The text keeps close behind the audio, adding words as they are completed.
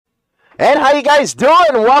And how you guys doing?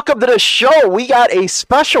 Welcome to the show. We got a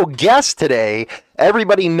special guest today.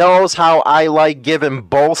 Everybody knows how I like giving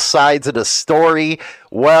both sides of the story.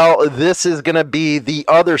 Well, this is going to be the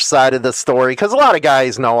other side of the story because a lot of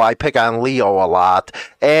guys know I pick on Leo a lot,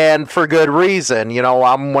 and for good reason. You know,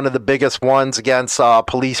 I'm one of the biggest ones against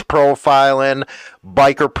police profiling,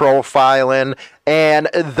 biker profiling, and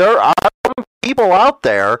there are people out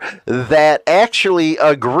there that actually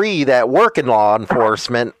agree that work in law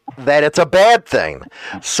enforcement that it's a bad thing.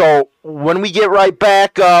 So when we get right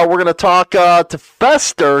back, we're going to talk to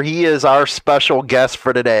Fester. He is our special guest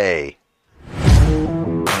for today.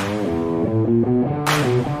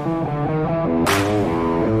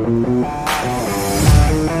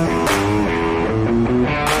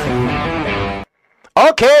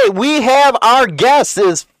 Okay, we have our guest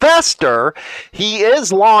is Fester. He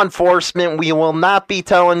is law enforcement. We will not be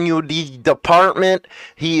telling you the department.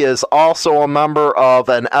 He is also a member of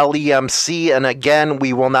an LEMC, and again,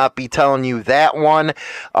 we will not be telling you that one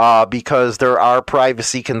because there are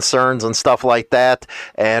privacy concerns and stuff like that.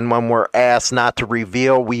 And when we're asked not to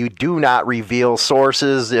reveal, we do not reveal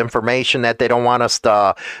sources, information that they don't want us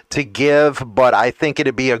to give. But I think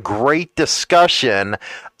it'd be a great discussion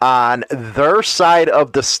on their side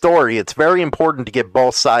of the story. It's very important to get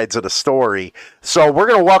both sides of the story. So we're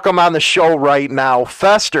going to welcome on the show right now,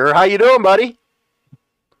 Fester. How you doing, buddy?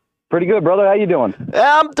 Pretty good, brother. How you doing?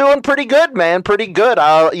 I'm doing pretty good, man. Pretty good.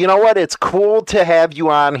 You know what? It's cool to have you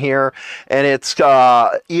on here, and it's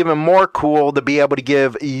even more cool to be able to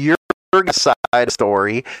give your side of the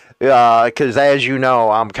story. Because as you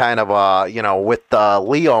know, I'm kind of, with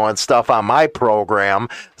Leo and stuff on my program.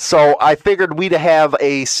 So I figured we'd have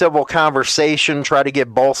a civil conversation, try to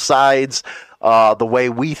get both sides the way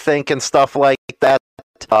we think and stuff like that.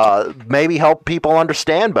 Maybe help people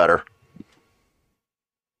understand better.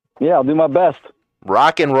 Yeah, I'll do my best.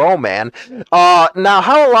 Rock and roll, man. Now,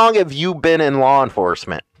 how long have you been in law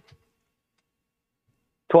enforcement?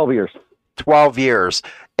 12 years. 12 years.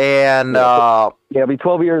 And it'll be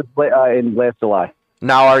 12 years in last July.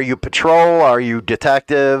 Now, are you patrol? Are you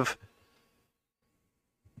detective?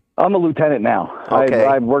 I'm a lieutenant now. Okay.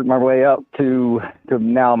 I've worked my way up to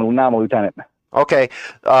now. I'm a lieutenant. Okay,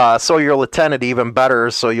 so you're a lieutenant, even better,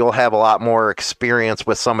 so you'll have a lot more experience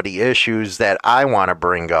with some of the issues that I want to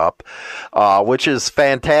bring up, which is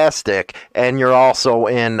fantastic, and you're also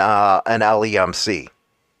in an LEMC.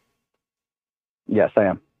 Yes, I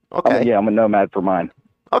am. Okay. I'm a nomad for mine.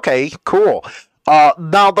 Okay, cool.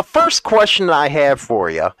 Now, the first question I have for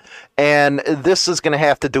you, and this is going to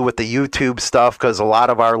have to do with the YouTube stuff, because a lot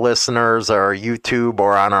of our listeners are YouTube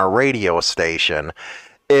or on our radio station,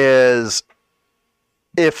 is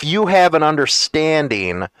if you have an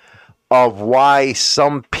understanding of why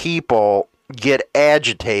some people get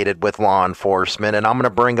agitated with law enforcement, and I'm going to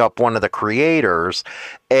bring up one of the creators,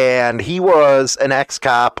 and he was an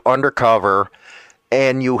ex-cop undercover,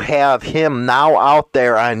 and you have him now out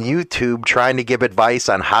there on YouTube trying to give advice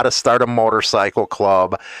on how to start a motorcycle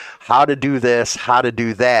club, how to do this, how to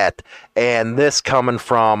do that, and this coming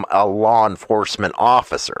from a law enforcement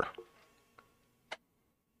officer.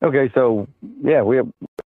 Okay, so yeah,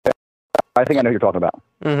 I think I know what you're talking about.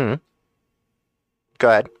 Mm-hmm. Go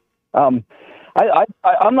ahead. I'm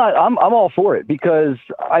all for it because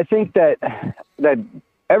I think that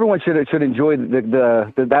everyone should enjoy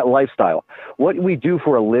that lifestyle. What we do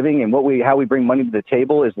for a living and how we bring money to the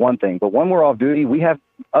table is one thing, but when we're off duty,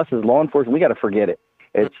 us as law enforcement, we got to forget it.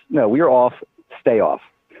 We're off, stay off.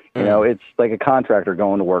 You know, it's like a contractor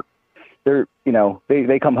going to work. They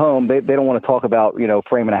come home, they don't want to talk about,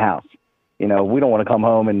 framing a house. We don't want to come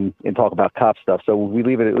home and talk about cop stuff. So we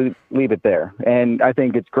leave it there. And I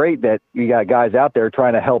think it's great that you got guys out there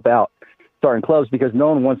trying to help out starting clubs because no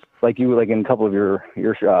one wants, like in a couple of your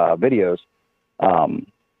videos,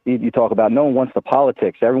 you talk about no one wants the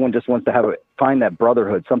politics. Everyone just wants to find that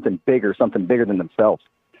brotherhood, something bigger than themselves.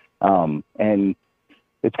 And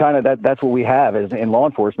it's kind of that's what we have as in law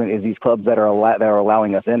enforcement is these clubs that are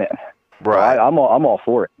allowing us in it. Right. I'm all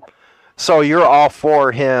for it. So you're all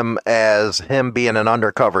for him as him being an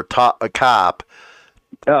undercover cop.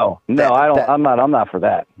 Oh no, I don't. I'm not for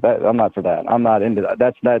that. I'm not for that. I'm not into that.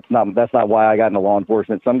 That's not why I got into law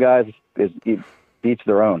enforcement. Some guys each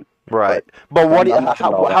their own. Right. But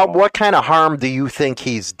what kind of harm do you think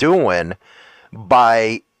he's doing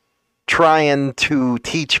by trying to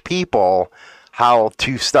teach people how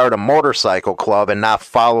to start a motorcycle club and not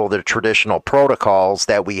follow the traditional protocols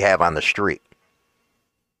that we have on the street?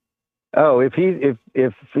 Oh, if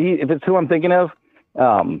it's who I'm thinking of,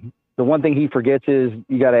 the one thing he forgets is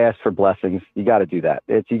you got to ask for blessings. You got to do that.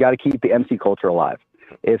 You got to keep the MC culture alive.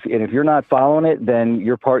 If you're not following it, then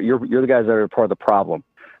you're the guys that are part of the problem.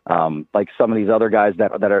 Like some of these other guys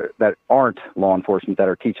that aren't law enforcement that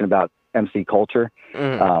are teaching about MC culture.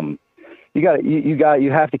 Mm. You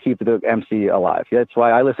have to keep the MC alive. That's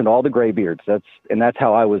why I listen to all the graybeards. That's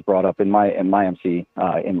how I was brought up in my MC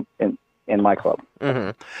in my club.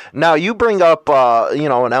 Mm-hmm. Now you bring up an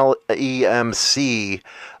LEMC,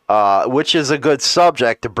 which is a good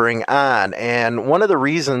subject to bring on, and one of the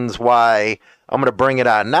reasons why I'm going to bring it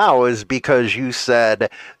on now is because you said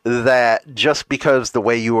that just because the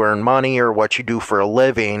way you earn money or what you do for a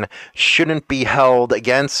living shouldn't be held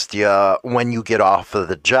against you when you get off of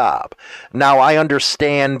the job. Now, I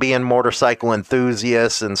understand being motorcycle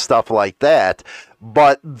enthusiasts and stuff like that,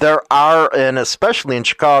 but there are, and especially in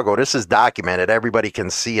Chicago, this is documented, everybody can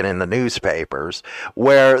see it in the newspapers,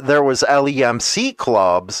 where there was LEMC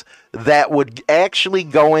clubs that would actually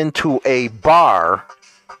go into a bar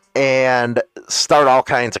and start all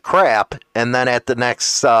kinds of crap, and then at the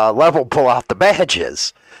next level pull out the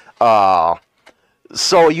badges.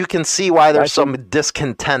 So you can see why there's some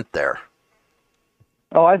discontent there.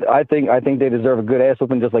 Oh, I think they deserve a good ass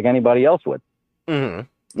whooping just like anybody else would.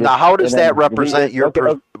 Mm-hmm. Now, how does that represent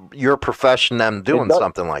your profession, them doing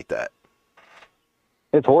something like that?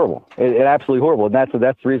 It's horrible. It's absolutely horrible. And that's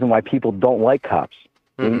the reason why people don't like cops.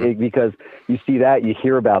 Mm-hmm. Because you see that, you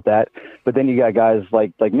hear about that, but then you got guys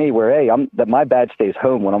like me where, hey, my badge stays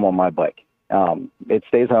home when I'm on my bike. It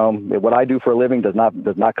stays home. What I do for a living does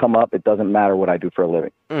not come up. It doesn't matter what I do for a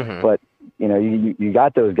living. Mm-hmm. But you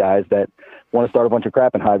got those guys that want to start a bunch of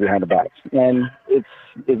crap and hide behind the backs, and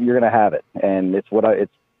you're going to have it. And it's what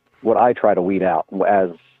I try to weed out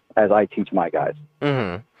as I teach my guys.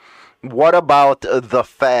 Mm-hmm. What about the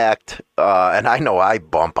fact, and I know I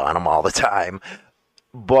bump on them all the time,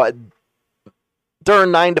 but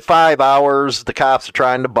during 9 to 5 hours, the cops are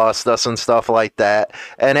trying to bust us and stuff like that.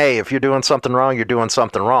 And hey, if you're doing something wrong, you're doing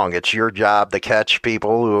something wrong. It's your job to catch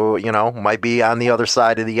people who, might be on the other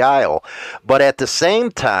side of the aisle. But at the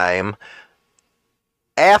same time,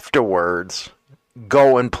 afterwards,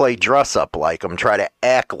 go and play dress up like them, try to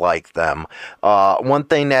act like them. One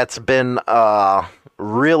thing that's been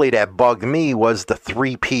really that bugged me was the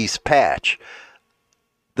 3-piece patch.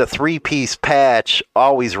 The 3-piece patch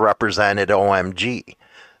always represented OMG.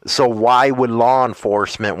 So why would law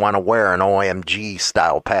enforcement want to wear an OMG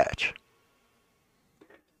style patch?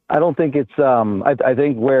 I don't think it's I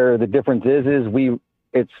think where the difference is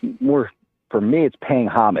it's more, for me, it's paying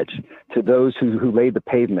homage to those who laid the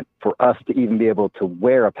pavement for us to even be able to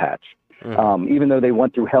wear a patch. Mm-hmm. Even though they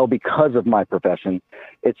went through hell because of my profession,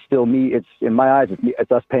 it's still me. It's in my eyes,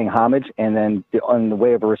 it's us paying homage. And then on the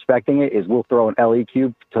way of respecting it is we'll throw an LE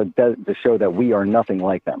cube to show that we are nothing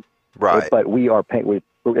like them. Right. But we are paying.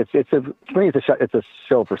 For me, it's a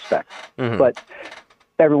show of respect. Mm-hmm. But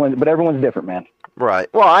everyone's different, man. Right.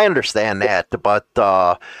 Well, I understand that, but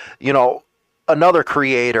another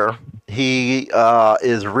creator, he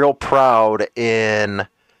is real proud in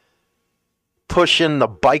pushing the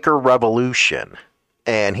biker revolution,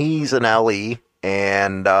 and he's an LE,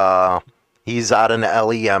 and he's out in the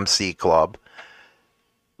LEMC club.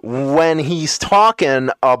 When he's talking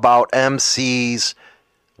about MCs,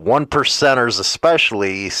 1%ers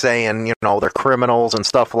especially, saying, they're criminals and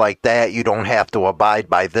stuff like that, you don't have to abide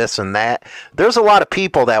by this and that, there's a lot of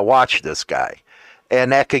people that watch this guy,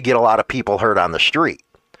 and that could get a lot of people hurt on the street.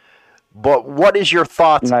 But what is your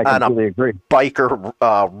thoughts on a biker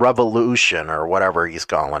revolution, or whatever he's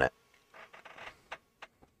calling it?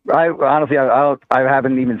 I honestly, I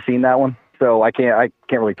haven't even seen that one, so I can't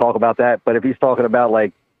really talk about that. But if he's talking about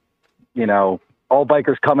all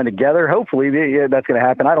bikers coming together, hopefully that's going to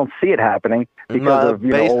happen. I don't see it happening because of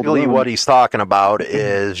basically what he's talking about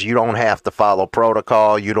is you don't have to follow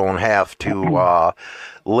protocol. You don't have to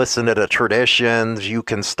listen to the traditions. You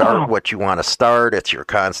can start what you want to start. It's your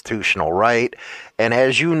constitutional right. And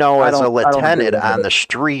as you know, as a lieutenant on the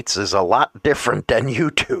streets is a lot different than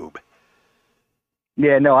YouTube.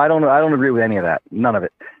 Yeah, no, I don't agree with any of that. None of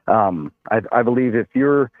it. I believe if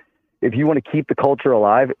you want to keep the culture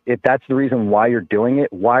alive, if that's the reason why you're doing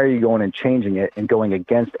it, why are you going and changing it and going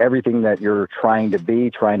against everything that you're trying to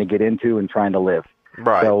be, trying to get into, and trying to live?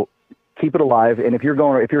 Right. So keep it alive. And if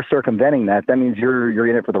you're circumventing that means you're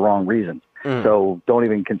in it for the wrong reasons. Mm. So don't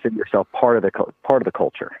even consider yourself part of the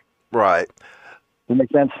culture. Right. Does that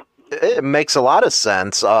make sense? It makes a lot of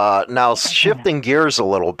sense. Now, shifting gears a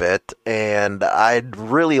little bit, and I'd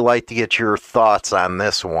really like to get your thoughts on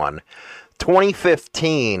this one.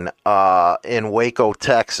 2015 in Waco,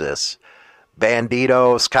 Texas,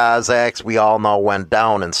 Banditos, Cossacks, we all know went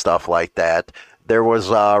down and stuff like that. There was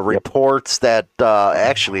reports that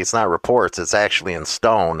actually it's not reports, it's actually in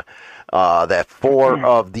stone, that 4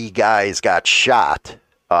 of the guys got shot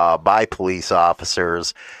by police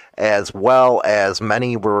officers, as well as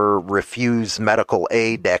many were refused medical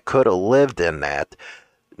aid that could have lived in that.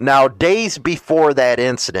 Now, days before that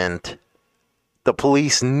incident, the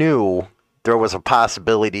police knew there was a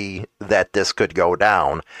possibility that this could go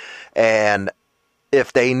down. And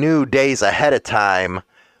if they knew days ahead of time,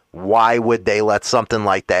 why would they let something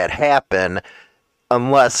like that happen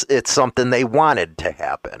unless it's something they wanted to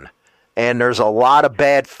happen? And there's a lot of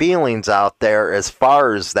bad feelings out there as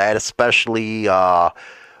far as that, especially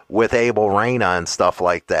with Abel Reyna and stuff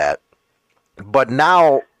like that. But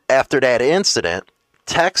now, after that incident,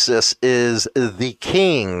 Texas is the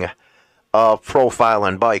king of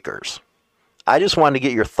profiling bikers. I just wanted to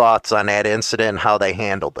get your thoughts on that incident and how they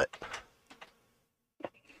handled it.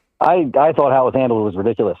 I thought how it was handled was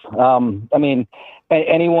ridiculous. I mean,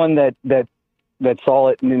 anyone that saw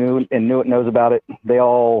it, knew it, knows about it. They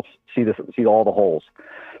all see all the holes.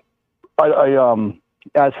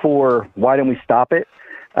 As for why didn't we stop it?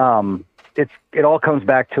 It all comes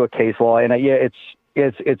back to a case law, and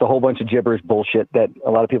it's a whole bunch of gibberish bullshit that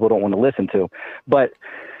a lot of people don't want to listen to, but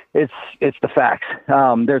it's the facts.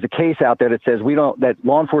 There's a case out there that says that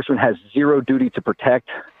law enforcement has zero duty to protect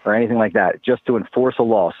or anything like that, just to enforce a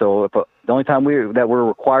law. So the only time we're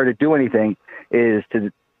required to do anything is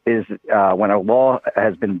when a law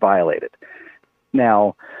has been violated.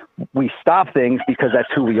 Now, we stop things because that's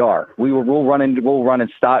who we are. We'll run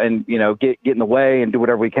and stop and get in the way and do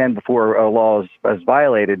whatever we can before a law is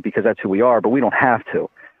violated, because that's who we are. But we don't have to.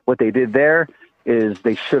 What they did there is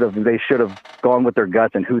they should have gone with their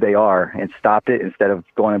guts and who they are and stopped it instead of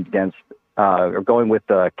going against or going with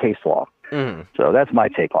the case law. Mm. So that's my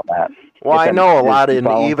take on that. Well, I know a lot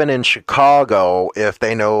even in Chicago, if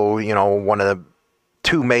they know one of the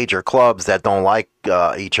 2 major clubs that don't like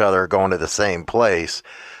each other going to the same place,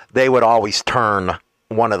 they would always turn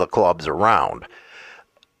one of the clubs around.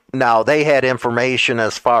 Now, they had information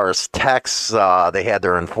as far as texts. They had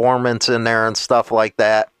their informants in there and stuff like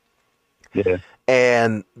that. Yeah.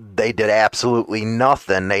 And they did absolutely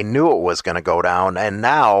nothing. They knew it was going to go down. And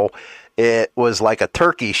now it was like a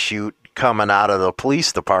turkey shoot coming out of the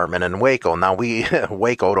police department in Waco. Now,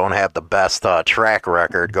 Waco don't have the best track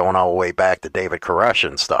record going all the way back to David Koresh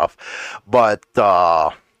and stuff. But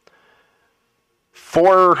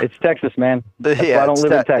it's Texas, man. Yeah, I don't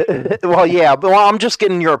live in Texas. Well, yeah, but I'm just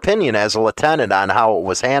getting your opinion as a lieutenant on how it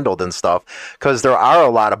was handled and stuff, because there are a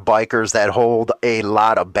lot of bikers that hold a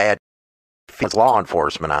lot of bad law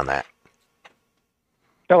enforcement on that.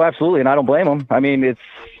 Oh, absolutely, and I don't blame them. I mean, if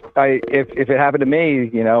it happened to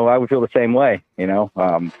me, I would feel the same way.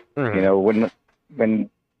 Mm-hmm. When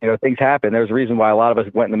things happen, there's a reason why a lot of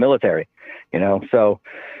us went in the military. So.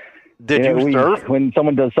 Did you serve? When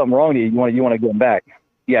someone does something wrong to you, you want to get them back.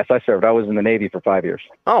 Yes, I served. I was in the Navy for 5 years.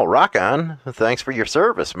 Oh, rock on! Thanks for your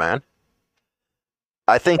service, man.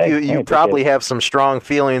 I think you probably have some strong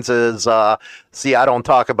feelings. See, I don't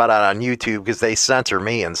talk about it on YouTube because they censor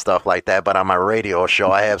me and stuff like that. But on my radio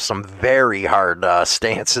show, I have some very hard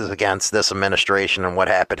stances against this administration and what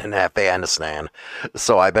happened in Afghanistan.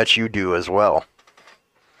 So I bet you do as well.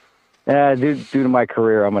 Due to my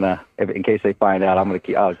career, in case they find out,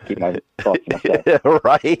 I'll keep my thoughts to myself.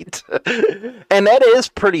 Right. And that is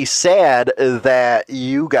pretty sad that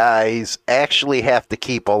you guys actually have to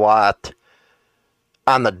keep a lot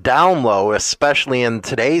on the down low, especially in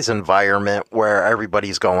today's environment where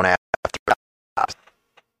everybody's going after jobs.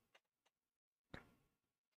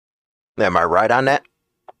 Am I right on that?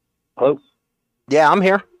 Hello? Yeah, I'm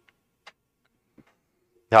here.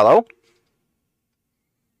 Hello?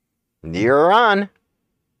 You're on.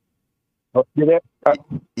 Oh, you there?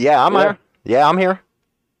 Yeah, I'm here. Yeah, I'm here.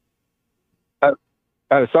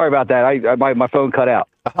 Sorry about that. My phone cut out.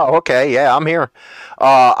 Oh, okay. Yeah, I'm here.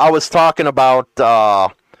 I was talking about the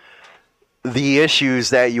issues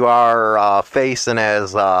that you are facing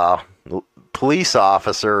as police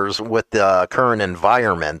officers with the current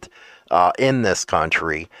environment in this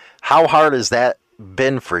country. How hard has that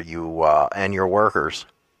been for you and your workers?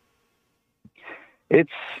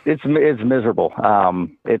 It's miserable.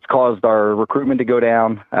 It's caused our recruitment to go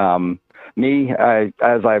down.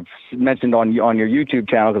 As I've mentioned on your YouTube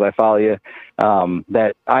channel, because I follow you,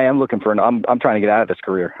 that I am looking for I'm trying to get out of this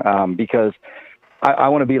career because I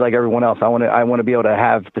want to be like everyone else. I want to be able to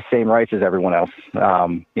have the same rights as everyone else. I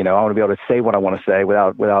want to be able to say what I want to say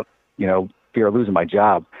without fear of losing my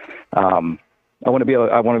job. I don't want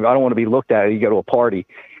to be looked at. You go to a party,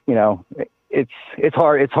 it's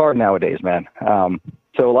hard. It's hard nowadays, man.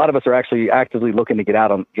 So a lot of us are actually actively looking to get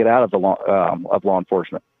out of the law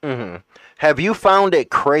enforcement. Mm-hmm. Have you found it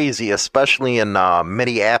crazy, especially in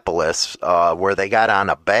Minneapolis, where they got on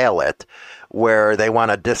a ballot where they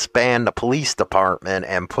want to disband the police department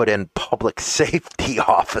and put in public safety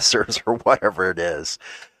officers or whatever it is?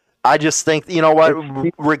 I just think, you know what,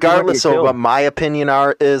 regardless of what my opinion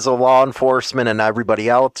is of law enforcement and everybody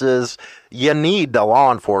else's, you need the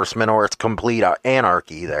law enforcement or it's complete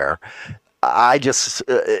anarchy there.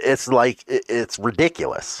 It's like, it's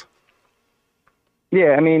ridiculous.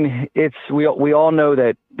 Yeah, I mean, we all know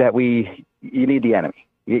that you need the enemy.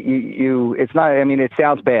 It's not, I mean, it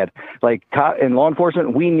sounds bad. Like in law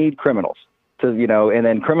enforcement, we need criminals to, and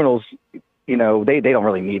then criminals, they don't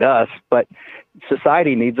really need us, but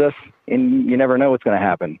society needs us, and you never know what's going to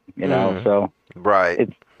happen, so right.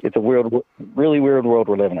 It's a really weird world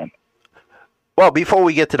we're living in. Well, before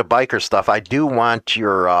we get to the biker stuff, I do want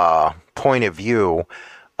your point of view.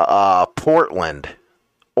 Portland,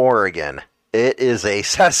 Oregon. It is a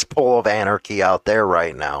cesspool of anarchy out there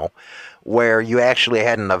right now, where you actually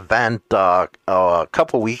had an event a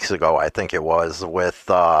couple weeks ago, I think it was, with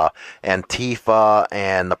Antifa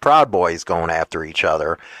and the Proud Boys going after each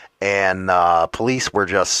other. And police were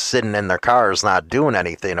just sitting in their cars not doing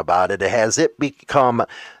anything about it. Has it become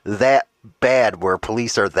that bad where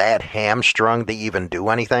police are that hamstrung to even do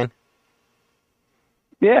anything?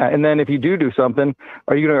 Yeah, and then if you do something,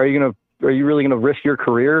 are you really going to risk your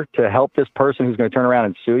career to help this person who's going to turn around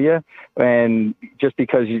and sue you? And just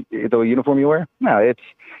because the uniform you wear? No,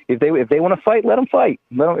 if they want to fight, let them fight.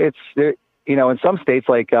 In some states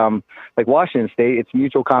like Washington State, it's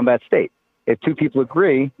mutual combat state. If two people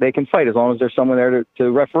agree, they can fight as long as there's someone there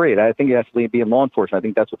to referee it. I think it has to be in law enforcement. I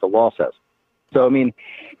think that's what the law says. So, I mean,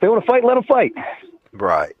 if they want to fight, let them fight.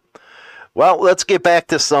 Right. Well, let's get back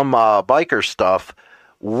to some biker stuff.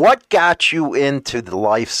 What got you into the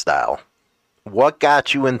lifestyle? What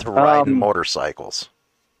got you into riding motorcycles?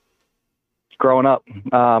 Growing up,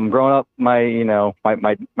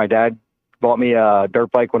 my dad bought me a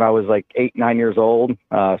dirt bike when I was like 8, 9 years old.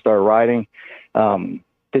 Started riding.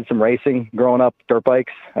 Did some racing growing up, dirt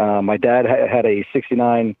bikes. My dad had a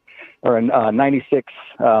 69 or a 96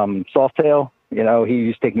 Softail. He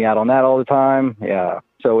used to take me out on that all the time. Yeah.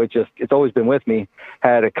 So it's always been with me.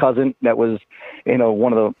 Had a cousin that was,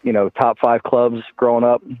 one of the, top 5 clubs growing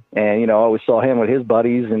up. And, I always saw him with his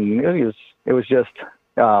buddies, and it was just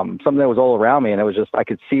something that was all around me. And it was just, I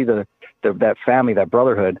could see that family, that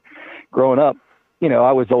brotherhood growing up.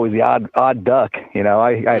 I was always the odd duck.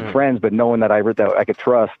 I had friends, but no one that I could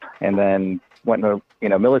trust. And then went in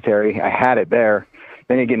the military. I had it there.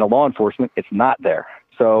 Then you get into law enforcement. It's not there.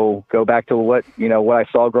 So go back to what I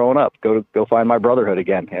saw growing up. Go find my brotherhood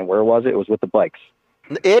again. And where was it? It was with the bikes.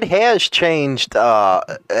 It has changed,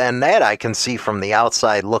 and that I can see from the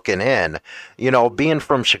outside looking in. Being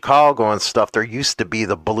from Chicago and stuff, there used to be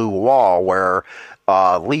the blue wall where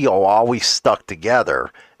Leo always stuck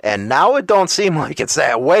together. And now it don't seem like it's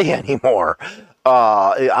that way anymore.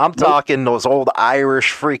 I'm talking those old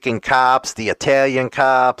Irish freaking cops, the Italian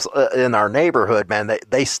cops in our neighborhood, man,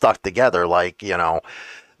 they stuck together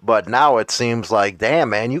but now it seems like, damn,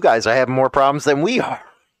 man, you guys are having more problems than we are.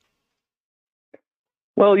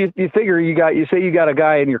 Well, you figure you got a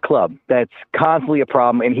guy in your club that's constantly a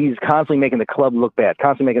problem, and he's constantly making the club look bad,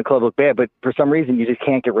 but for some reason you just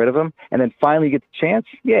can't get rid of him, and then finally you get the chance.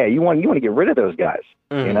 Yeah, you want to get rid of those guys.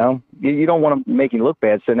 Mm-hmm. You don't want them making you look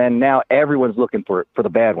bad. So then now everyone's looking for the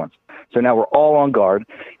bad ones. So now we're all on guard.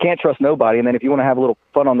 Can't trust nobody. And then if you want to have a little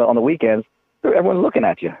fun on the weekends, everyone's looking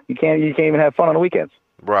at you. You can't even have fun on the weekends.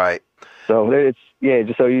 Right. So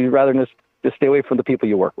so you'd rather just stay away from the people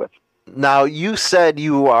you work with. Now, you said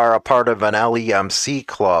you are a part of an LEMC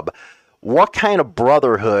club. What kind of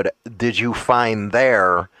brotherhood did you find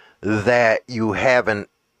there that you haven't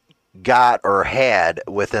got or had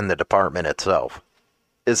within the department itself?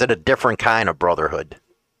 Is it a different kind of brotherhood?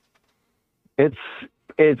 It's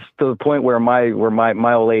to the point where my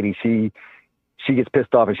old lady, she gets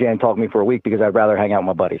pissed off and she hadn't talked to me for a week because I'd rather hang out with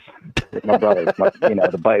my buddies, my brothers,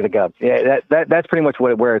 the Cubs. Yeah, that's pretty much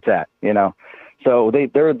where it's at, So they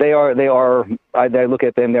are. I look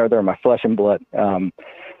at them. They're my flesh and blood.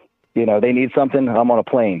 They need something. I'm on a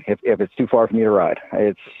plane. If it's too far for me to ride,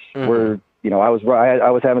 it's I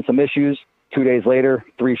was having some issues. 2 days later,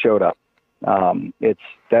 3 showed up. And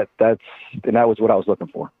that was what I was looking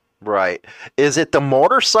for. Right. Is it the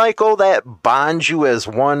motorcycle that bonds you as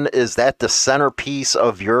one? Is that the centerpiece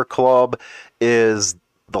of your club? Is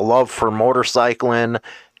the love for motorcycling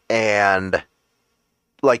and,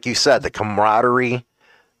 like you said, the camaraderie?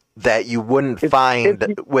 that you wouldn't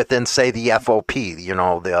find within, say, the FOP,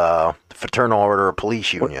 the Fraternal Order of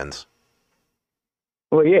Police Unions.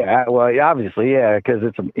 Well, yeah, obviously, yeah, because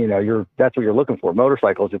it's that's what you're looking for.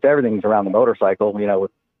 Motorcycles, if everything's around the motorcycle,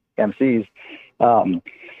 with MCs.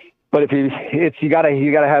 But you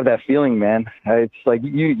gotta have that feeling, man. It's like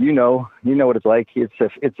you know what it's like. It's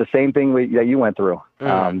the same thing that you went through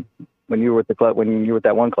when you were with the club, when you were with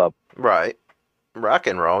that one club. Right, rock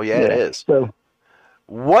and roll. Yeah, it is. So,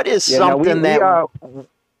 what is something that? Oh,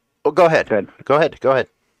 go ahead. Go ahead.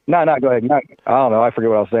 No, go ahead. No, I don't know. I forget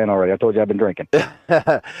what I was saying already. I told you I've been drinking.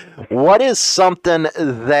 What is something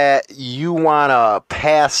that you want to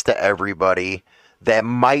pass to everybody that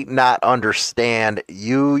might not understand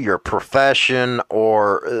you, your profession,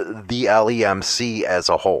 or the LEMC as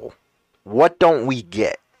a whole? What don't we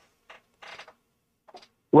get?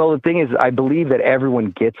 Well, the thing is, I believe that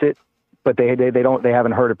everyone gets it, but they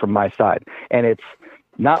haven't heard it from my side. And it's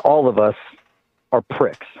not all of us are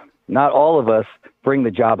pricks. Not all of us bring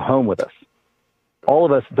the job home with us. All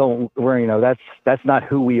of us don't. That's not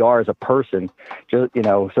who we are as a person. So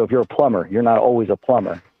if you're a plumber, you're not always a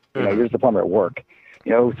plumber. You're just a plumber at work.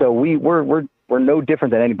 So we're no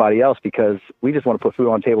different than anybody else because we just want to put food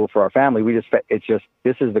on the table for our family. This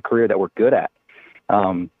is the career that we're good at.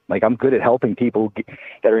 Like I'm good at helping people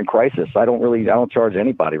that are in crisis. I don't charge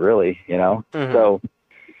anybody really, So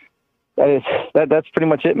that's pretty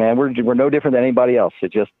much it, man. We're no different than anybody else.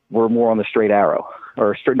 We're more on the straight arrow,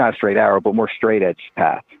 or not straight arrow, but more straight edge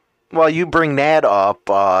path. Well, you bring that up.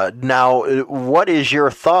 Now, what is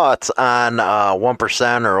your thoughts on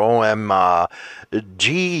 1% or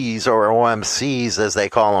OMGs or OMCs, as they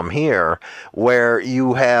call them here, where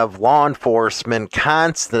you have law enforcement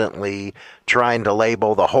constantly trying to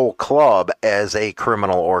label the whole club as a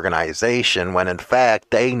criminal organization, when in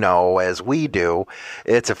fact they know, as we do,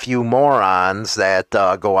 it's a few morons that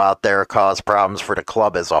go out there, cause problems for the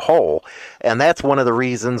club as a whole. And that's one of the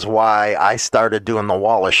reasons why I started doing the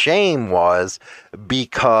Wall of Shame, was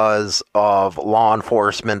because of law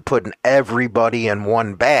enforcement putting everybody in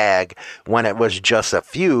one bag when it was just a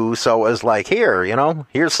few. So it was like,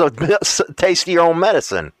 here's some taste your own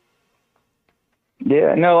medicine.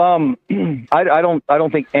 Yeah, no, I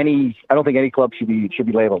don't think any club should be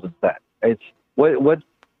labeled as that. It's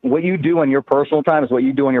what you do on your personal time is what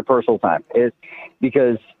you do on your personal time. It's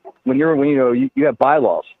because when you have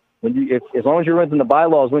bylaws. As long as you're within the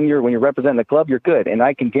bylaws, when you're representing the club, you're good. And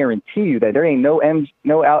I can guarantee you that there ain't no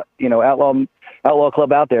outlaw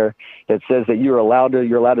club out there that says that you're allowed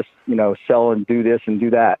to sell and do this and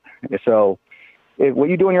do that. So what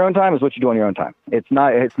you do on your own time is what you do on your own time. It's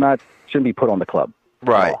not shouldn't be put on the club.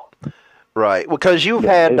 Right. Right. Because you've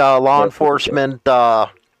had law enforcement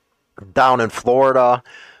down in Florida,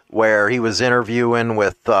 where he was interviewing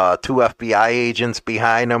with 2 FBI agents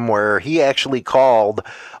behind him, where he actually called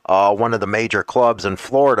one of the major clubs in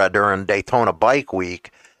Florida during Daytona Bike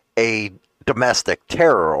Week a domestic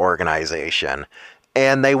terror organization.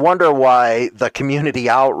 And they wonder why the community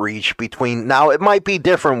outreach now it might be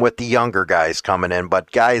different with the younger guys coming in, but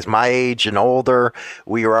guys my age and older,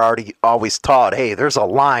 we were always taught, hey, there's a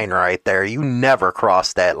line right there. You never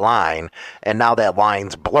cross that line. And now that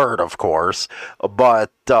line's blurred, of course.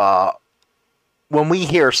 But when we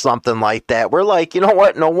hear something like that, we're like, you know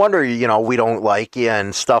what? No wonder, we don't like you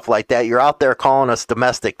and stuff like that. You're out there calling us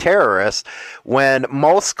domestic terrorists when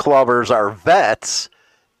most clubbers are vets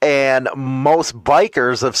and most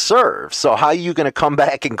bikers have served. So how are you going to come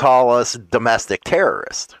back and call us domestic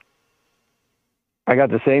terrorists? I got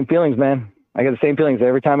the same feelings, man. I got the same feelings.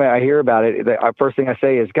 Every time I hear about it, the first thing I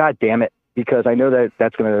say is, God damn it, because I know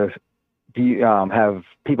that's going to have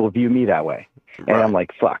people view me that way. And right. I'm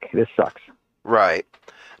like, fuck, this sucks. Right.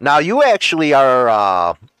 Now, you actually are,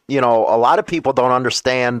 a lot of people don't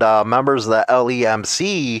understand, members of the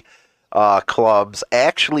LEMC clubs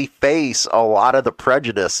actually face a lot of the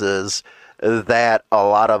prejudices that a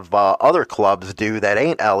lot of other clubs do that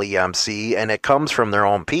ain't LEMC, and it comes from their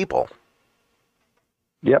own people.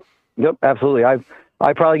 Yep, absolutely.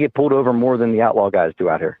 I probably get pulled over more than the outlaw guys do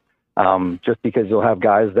out here, just because you'll have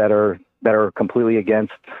guys that are completely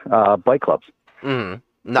against bike clubs. Mm.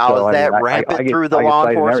 Now, is that rampant through the law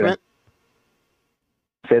enforcement?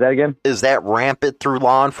 Say that again? Is that rampant through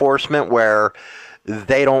law enforcement where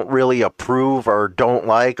they don't really approve or don't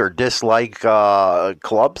like or dislike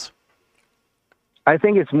clubs? I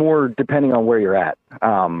think it's more depending on where you're at.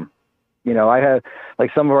 I have,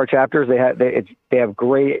 like, some of our chapters, they have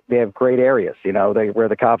great areas, where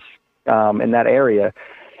the cops in that area,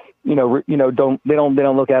 they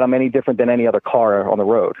don't look at them any different than any other car on the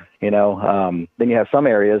road. Then you have some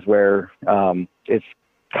areas where it's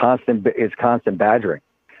constant badgering.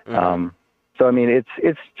 So I mean,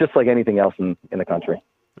 it's just like anything else in the country.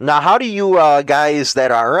 Now, how do you guys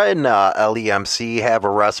that are in LEMC have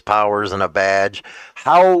arrest powers and a badge?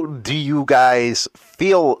 How do you guys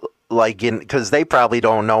feel like because they probably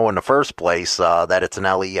don't know in the first place that it's an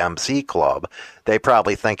LEMC club. They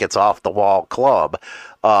probably think it's off the wall club.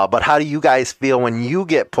 But how do you guys feel when you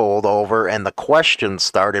get pulled over and the questions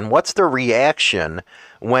start? And what's the reaction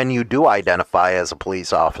when you do identify as a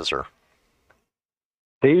police officer?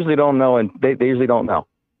 They usually don't know, and they usually don't know.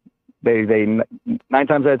 They 9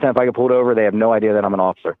 times out of 10, if I get pulled over, they have no idea that I'm an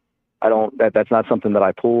officer. That's not something that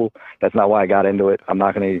I pull. That's not why I got into it. I'm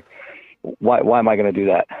not going to. Why am I going to do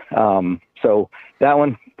that? So that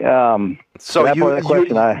one. So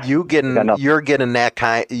you're getting that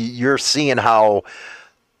kind. You're seeing how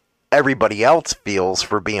everybody else feels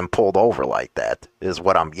for being pulled over like that is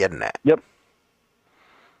what I'm getting at. Yep.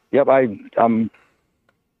 I'm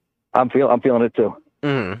feeling it too.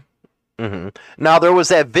 Mm-hmm. Mm-hmm. Now there was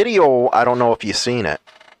that video. I don't know if you've seen it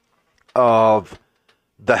of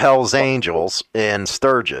the Hells Angels in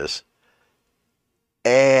Sturgis,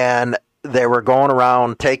 and they were going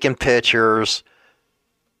around taking pictures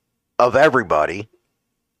of everybody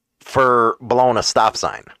for blowing a stop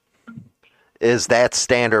sign. Is that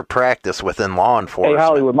standard practice within law enforcement? Hey,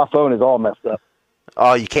 Hollywood, my phone is all messed up.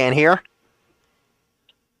 Oh, you can't hear?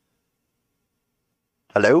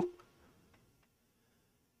 Hello?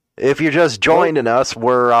 If you're just joining us,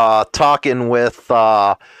 we're talking with...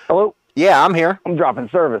 Hello? Yeah, I'm here. I'm dropping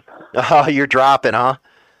service. Oh, you're dropping, huh?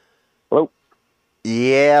 Hello?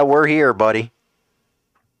 Yeah, we're here, buddy.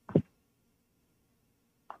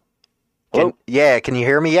 Hello? Can you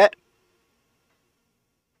hear me yet?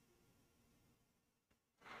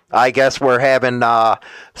 I guess we're having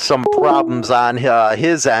some problems on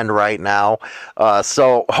his end right now.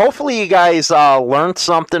 So hopefully you guys learned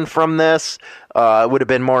something from this. It would have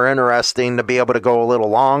been more interesting to be able to go a little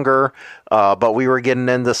longer. But we were getting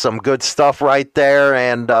into some good stuff right there.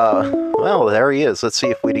 And, well, there he is. Let's see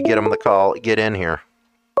if we can get him to get in here.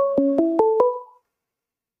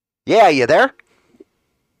 Yeah, you there?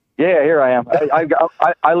 Yeah, here I am.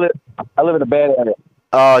 I live in a bad area.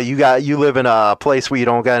 Oh, you live in a place where you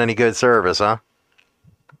don't got any good service, huh?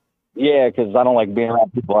 Yeah, because I don't like being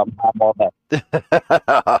around people. I'm all that.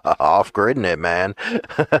 Off-gridding it, man.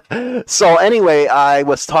 So anyway, I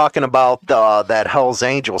was talking about that Hells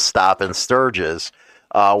Angels stop in Sturgis,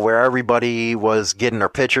 where everybody was getting their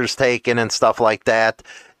pictures taken and stuff like that.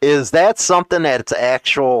 Is that something that's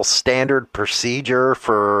actual standard procedure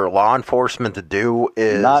for law enforcement to do?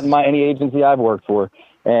 Not in any agency I've worked for.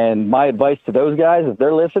 And my advice to those guys, if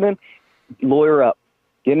they're listening, lawyer up,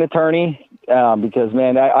 get an attorney, because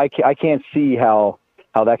man, I can't see how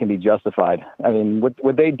that can be justified. I mean,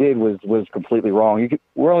 what they did was completely wrong.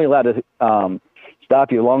 We're only allowed to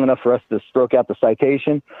stop you long enough for us to stroke out the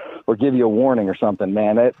citation or give you a warning or something.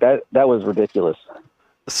 Man, that was ridiculous.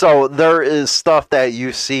 So there is stuff that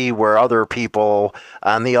you see where other people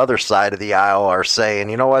on the other side of the aisle are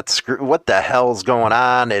saying, you know what the hell's going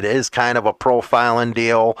on? It is kind of a profiling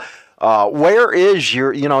deal. Where is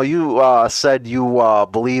you said you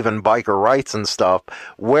believe in biker rights and stuff.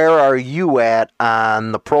 Where are you at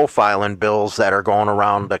on the profiling bills that are going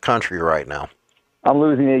around the country right now? I'm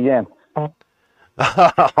losing it again.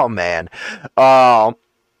 Oh, man.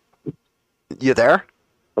 You there?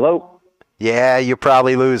 Hello? Yeah, you're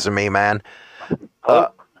probably losing me, man.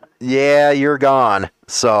 Yeah, you're gone.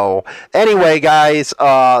 So, anyway, guys,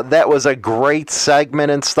 that was a great segment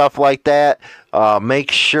and stuff like that. Make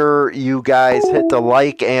sure you guys hit the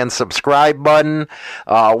like and subscribe button.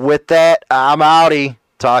 With that, I'm outie.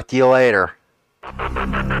 Talk to you later.